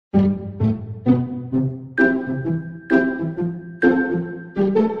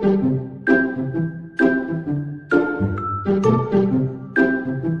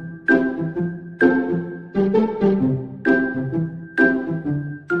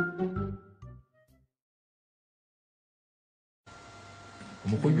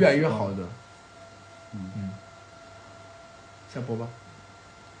们会越来越好的。下播吧。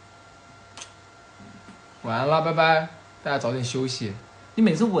晚安了，拜拜，大家早点休息。你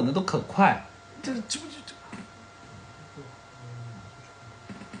每次稳的都可快，这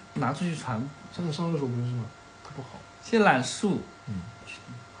拿出去传。上厕所不是吗？它不好。谢谢懒树。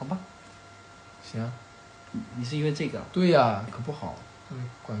好吧。行啊。你是因为这个？对呀，可不好，这个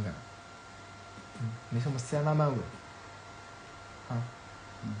观感。没什么，私下慢慢稳。啊。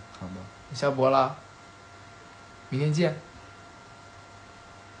好的。下播了，明天见。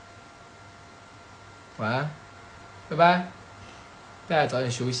晚安，拜拜，大家早点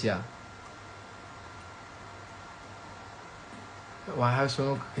休息啊。我还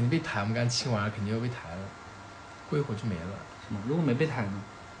说肯定被抬，我们刚亲完了，肯定要被抬了，过一会儿就没了。是吗？如果没被抬呢？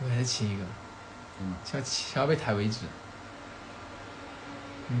我还是亲一个，想要被抬为止。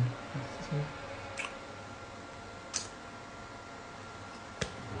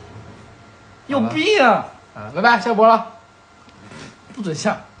有病啊！拜拜，下播了。不准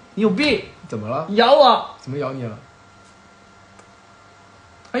下，你有病！怎么了？咬我！怎么咬你了？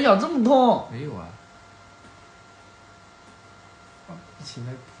还咬这么痛？没有啊。一亲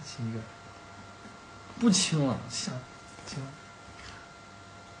一个。不亲了，亲了。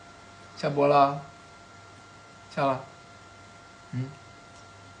下播了。下了。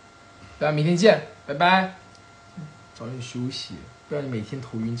大家明天见，拜拜。早点休息，不然你每天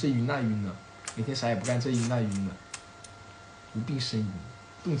头晕，这晕那晕的，每天啥也不干，这晕那晕的，无病呻吟。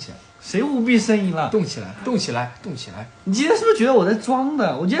动起来！谁无病呻吟了？动起来！动起来！动起来！你今天是不是觉得我在装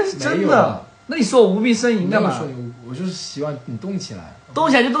的？我今天是真的。那你说我无病呻吟干嘛？我就是希望你动起来。动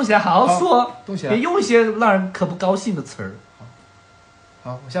起来就动起来，好好说。动起来！别用一些让人可不高兴的词儿。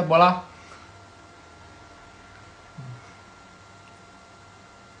好，我下播了。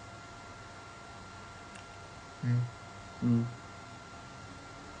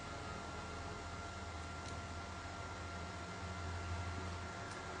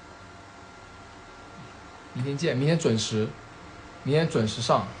明天见，明天准时，明天准时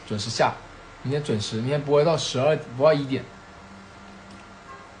上，准时下，明天准时，明天不会到12，不到1点。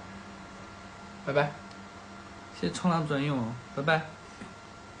拜拜，谢谢冲浪专用哦，拜拜。